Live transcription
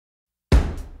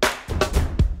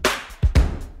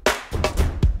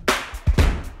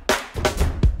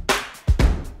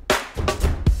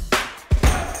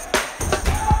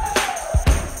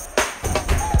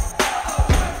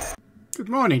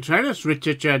Morning traders,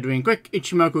 Richard here doing quick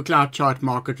Ichimoku cloud chart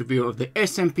market review of the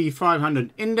S&P500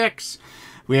 index.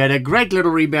 We had a great little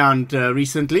rebound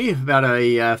recently, about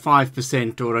a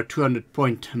 5% or a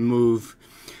 200-point move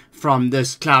from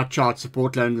this cloud chart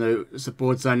support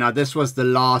zone. Now this was the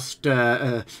last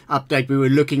update. We were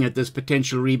looking at this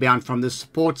potential rebound from this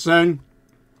support zone.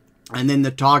 And then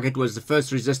the target was the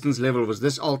first resistance level was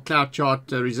this old cloud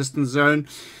chart resistance zone,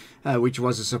 which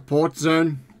was a support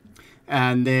zone.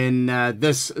 And then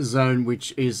this zone,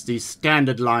 which is the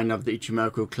standard line of the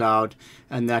Ichimoku cloud,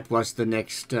 and that was the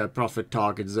next profit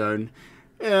target zone.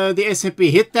 The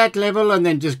S&P hit that level and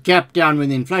then just gapped down when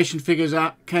the inflation figures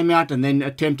came out, and then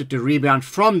attempted to rebound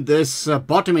from this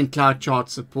bottom in cloud chart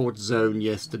support zone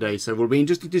yesterday. So it will be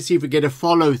interesting to see if we get a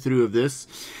follow through of this.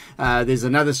 There's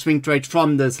another swing trade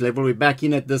from this level. We're back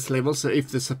in at this level, so if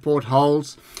the support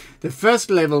holds, the first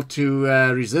level to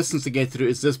resistance to get through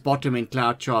is this bottom in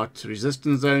cloud chart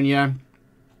resistance zone here.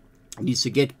 It needs to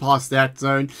get past that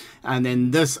zone, and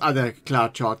then this other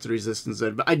cloud chart resistance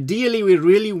zone. But ideally, we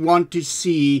really want to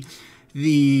see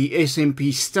the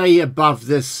S&P stay above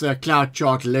this cloud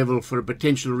chart level for a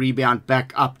potential rebound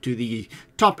back up to the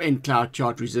top end cloud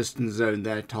chart resistance zone,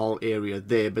 that whole area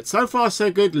there. But so far so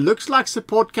good. Looks like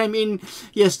support came in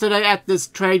yesterday at this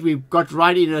trade. We've got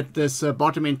right in at this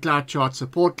bottom end cloud chart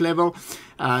support level.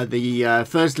 The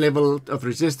first level of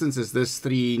resistance is this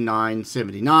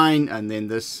 3979, and then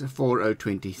this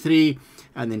 4023,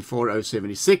 and then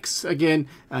 4076 again,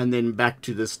 and then back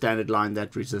to the standard line,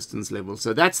 that resistance level.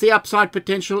 So that's the upside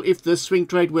potential if this swing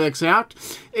trade works out.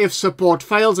 If support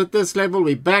fails at this level,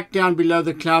 we back down below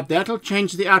the cloud. That'll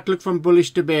change the outlook from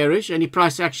bullish to bearish. Any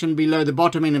price action below the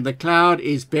bottom end of the cloud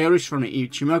is bearish from an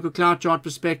Ichimoku cloud chart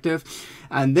perspective.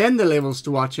 And then the levels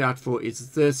to watch out for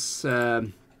is this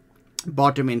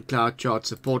bottom end cloud chart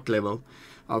support level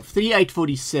of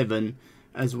 3847,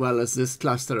 as well as this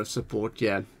cluster of support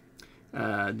here.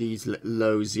 These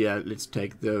lows here, let's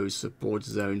take those support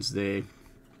zones there.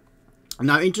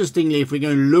 Now interestingly, if we're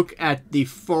going to look at the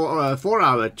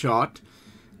 4-hour chart,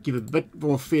 give a bit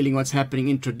more feeling what's happening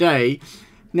intraday.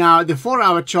 Now the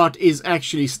 4-hour chart is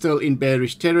actually still in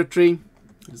bearish territory.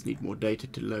 Just need more data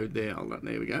to load there. Hold on,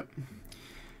 there we go.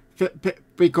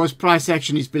 Because price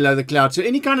action is below the cloud. So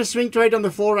any kind of swing trade on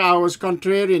the 4 hours,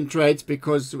 contrarian trades,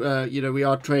 because we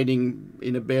are trading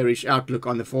in a bearish outlook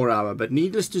on the 4-hour. But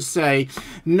needless to say,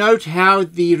 note how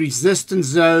the resistance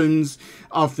zones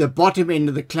of the bottom end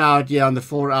of the cloud here on the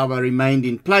 4-hour remained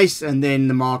in place, and then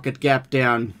the market gapped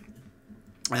down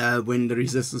when the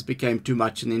resistance became too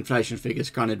much and the inflation figures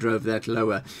kind of drove that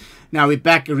lower. Now we're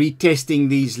back retesting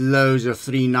these lows of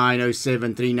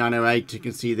 3907, 3908. You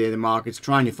can see there the market's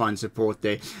trying to find support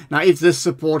there. Now if this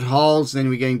support holds, then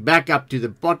we're going back up to the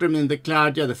bottom in the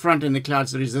cloud. Yeah, the front in the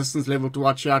cloud's the resistance level to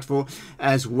watch out for,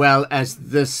 as well as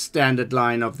this standard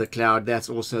line of the cloud. That's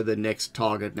also the next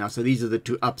target now. So these are the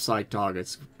two upside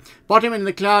targets. Bottom in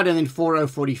the cloud, and then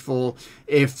 4044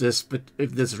 if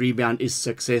this rebound is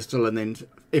successful, and then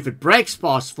if it breaks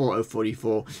past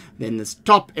 4044, then this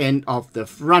top end of the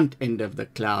front end of the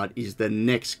cloud is the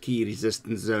next key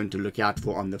resistance zone to look out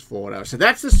for on the 4-hour. So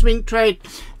that's the swing trade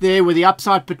there with the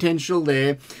upside potential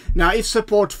there. Now if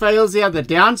support fails here, the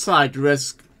downside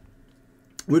risk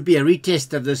would be a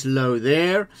retest of this low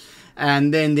there,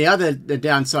 and then the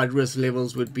downside risk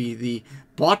levels would be the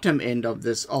bottom end of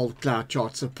this old cloud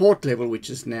chart support level, which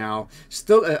is now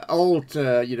still an old,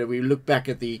 we look back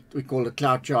at we call it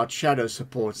cloud chart shadow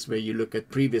supports, where you look at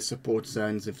previous support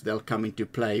zones, if they'll come into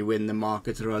play when the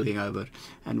market's rolling over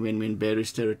and when we're in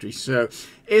bearish territory. So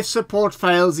if support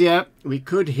fails here, we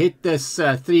could hit this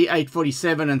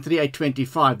 3847 and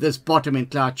 3825, this bottom in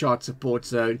cloud chart support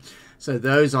zone. So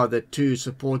those are the two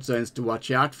support zones to watch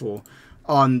out for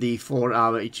on the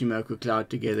 4-hour Ichimoku cloud,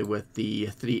 together with the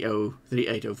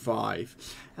 3805.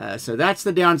 So that's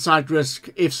the downside risk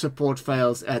if support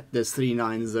fails at this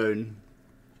 39 zone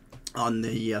on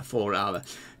the 4-hour.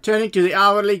 Turning to the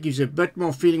hourly, gives you a bit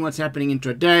more feeling what's happening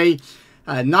intraday.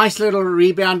 A nice little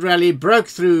rebound rally, broke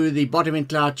through the bottom end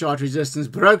cloud chart resistance,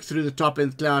 broke through the top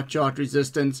end cloud chart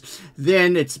resistance.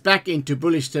 Then it's back into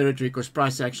bullish territory because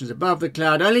price action is above the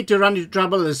cloud, only to run into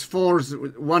trouble as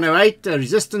 4108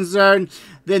 resistance zone.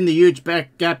 Then the huge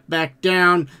gap back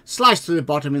down, sliced through the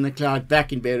bottom in the cloud,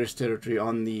 back in bearish territory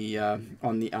on the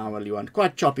hourly one.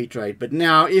 Quite choppy trade. But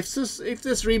now if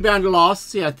this rebound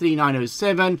lasts,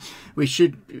 3907, we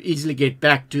should easily get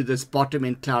back to this bottom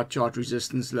end cloud chart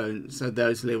resistance zone. So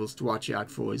those levels to watch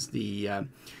out for is the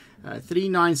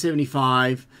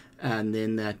 3975, and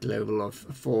then that level of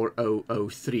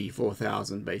 4003,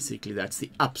 4000. Basically, that's the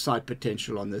upside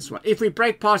potential on this one. If we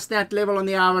break past that level on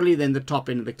the hourly, then the top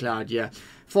end of the cloud here,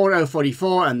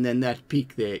 4044, and then that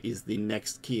peak there is the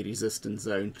next key resistance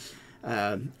zone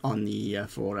on the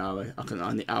 4-hour,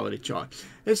 on the hourly chart.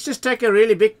 Let's just take a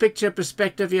really big picture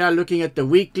perspective here, looking at the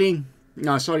weekly.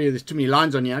 No, sorry, there's too many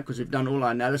lines on here because we've done all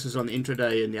our analysis on the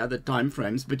intraday and the other time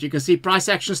frames. But you can see price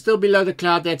action still below the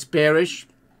cloud. That's bearish.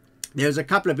 There's a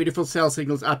couple of beautiful sell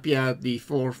signals up here, the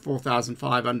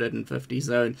 4,550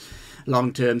 zone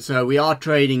long term. So we are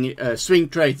trading swing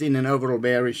trades in an overall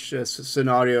bearish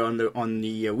scenario on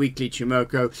the weekly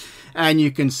Ichimoku, and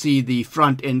you can see the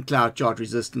front end cloud chart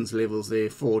resistance levels there,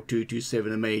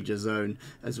 4227, a major zone,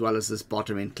 as well as this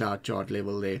bottom end cloud chart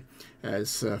level there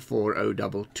as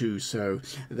 4022. So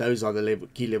those are the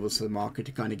key levels for the market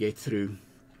to kind of get through,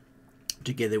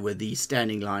 together with the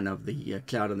standing line of the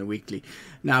cloud on the weekly.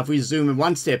 Now, if we zoom in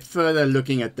one step further,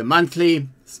 looking at the monthly,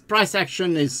 price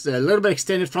action is a little bit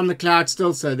extended from the cloud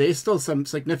still, so there's still some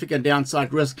significant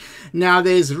downside risk. Now,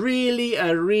 there's really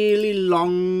a really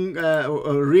long,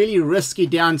 really risky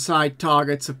downside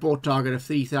target, support target of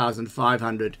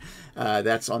 3,500.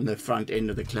 That's on the front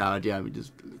end of the cloud. Yeah, we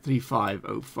just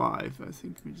 3505. I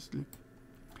think we just look.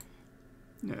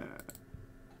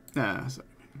 Sorry.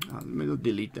 I'll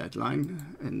delete that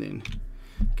line, and then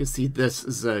you can see this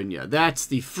zone here. That's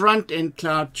the front end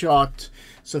cloud chart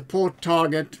support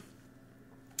target.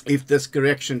 If this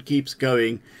correction keeps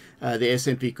going, the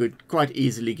S&P could quite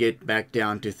easily get back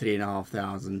down to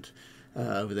 3,500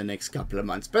 over the next couple of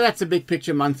months. But that's a big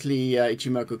picture monthly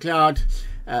Ichimoku cloud.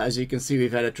 As you can see,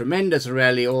 we've had a tremendous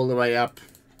rally all the way up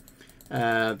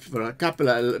for a couple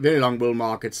of very long bull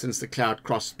markets since the cloud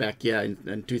crossed back here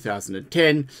in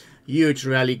 2010. Huge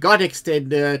rally, got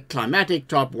extended, climatic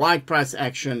top, wide price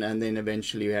action, and then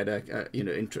eventually we had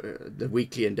the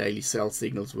weekly and daily sell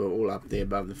signals were all up there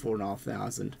above the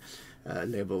 4,500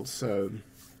 levels. So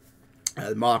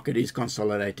the market is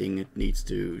consolidating. It needs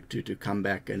to come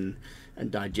back and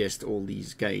digest all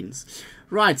these gains.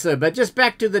 Right. So, but just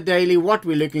back to the daily, what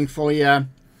we're looking for here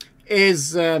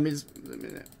is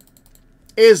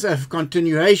a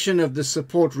continuation of the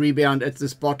support rebound at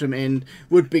this bottom end.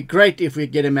 Would be great if we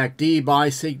get a MACD buy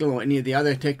signal or any of the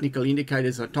other technical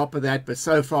indicators on top of that, but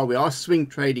so far we are swing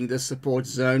trading this support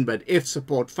zone. But if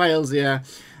support fails here,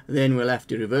 then we'll have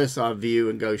to reverse our view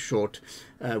and go short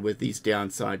with these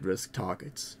downside risk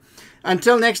targets.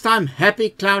 Until next time, happy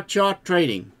cloud chart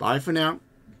trading. Bye for now.